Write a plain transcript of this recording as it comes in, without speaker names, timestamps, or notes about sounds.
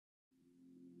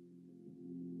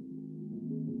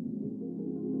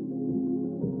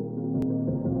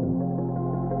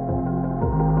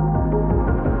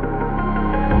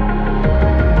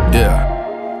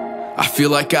feel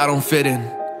like I don't fit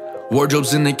in.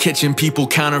 Wardrobes in the kitchen, people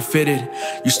counterfeited.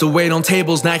 Used to wait on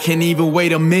tables, now I can't even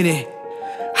wait a minute.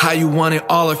 How you want it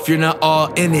all if you're not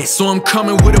all in it? So I'm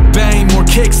coming with a bang, more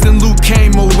kicks than Liu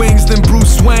Kang, more wings than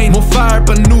Bruce Wayne, more fire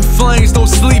but new flames, no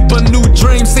sleep but new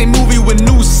dreams, same movie with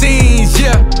new scenes,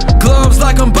 yeah. Gloves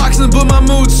like I'm boxing but my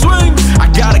mood swings. I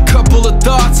got a couple of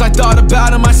thoughts I thought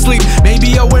about in my sleep.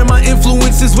 Maybe I wear my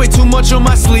influences way too much on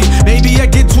my sleeve. Maybe I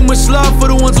get too much love for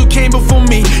the ones who came before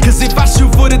me. Cause if I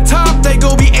shoot for the top, they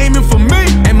gon' be aiming for me.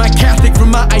 Am I Catholic from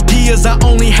my ideas? I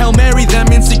only Hail Mary them.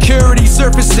 Insecurities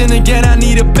surfacing again, I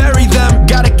need to bury them.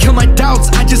 Gotta kill my doubts,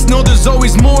 I just know there's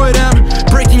always more of them.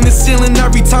 Breaking the ceiling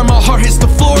every time my heart hits the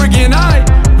floor again. I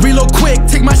reload quick,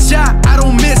 take my shot, I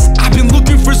don't miss. I've been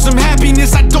looking for some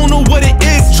happiness, I don't know what it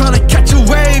is. Trying to catch a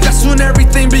wave, that's when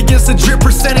everything begins to drip.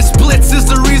 Percentage splits is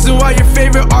the reason why your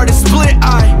favorite artist split.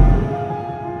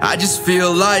 I just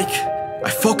feel like I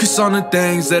focus on the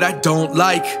things that I don't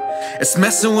like. It's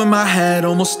messing with my head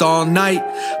almost all night.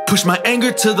 Push my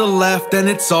anger to the left and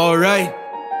it's alright.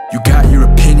 You got your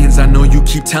opinions, I know you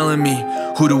keep telling me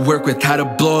who to work with, how to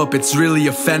blow up, it's really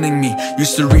offending me.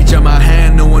 Used to reach out my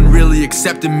hand, no one really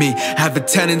accepted me. Have a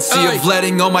tendency of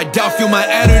letting all my doubt fuel my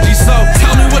energy. So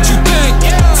tell me what you think,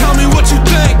 tell me what you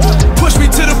think. Push me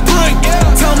to the brink,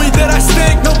 tell me that I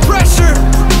stink. No pressure,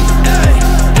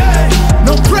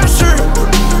 no pressure.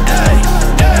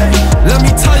 Let me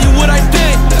tell you what I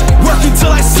think, work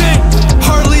until I sink.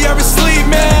 Hardly ever sleep,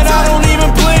 man, I don't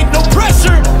even blink. No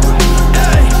pressure,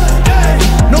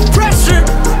 no pressure.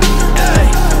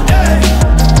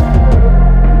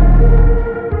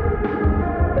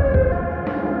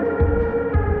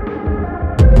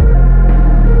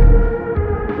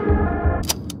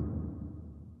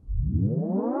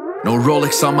 No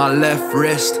Rolex on my left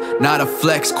wrist, not a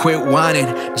flex, quit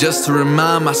whining. Just to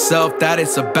remind myself that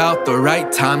it's about the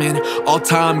right timing. All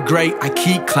time great, I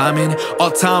keep climbing.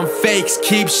 All time fakes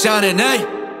keep shining,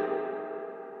 hey.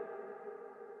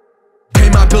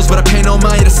 Bills, but I pay no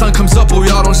mind. Yeah, the sun comes up, but we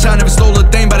all don't shine. Never stole a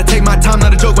thing, but I take my time.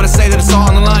 Not a joke when I say that it's all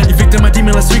on the line. You victim, my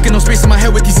demon last week, and no space in my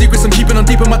head with these secrets. I'm keeping them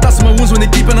deep in my thoughts and my wounds when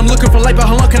they deepen. I'm looking for light, but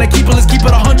how long can I keep it? Let's keep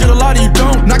it 100. A lot of you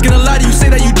don't. Not gonna lie to you,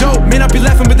 say that you dope. May not be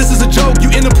laughing, but this is a joke.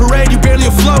 You in the parade, you barely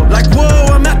afloat. Like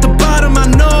whoa, I'm at the bottom. I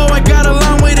know I got a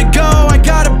long way to go. I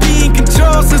gotta be in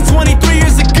control since 23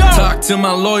 years ago. Talk to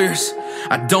my lawyers,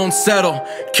 I don't settle.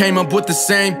 Came up with the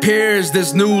same peers,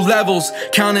 there's new levels.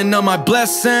 Counting on my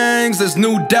blessings, there's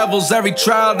new devils. Every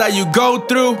trial that you go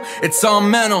through, it's all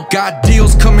mental. Got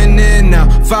deals coming in now,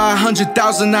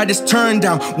 500,000 I just turned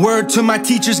down. Word to my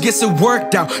teachers, gets it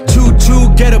worked out.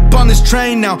 2-2, get up on this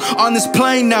train now. On this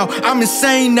plane now, I'm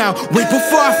insane now. Wait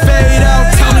before I fade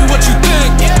out. Tell me what you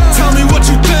think, tell me what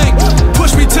you think.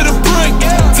 Push me to the brink,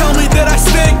 tell me that I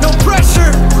stink. No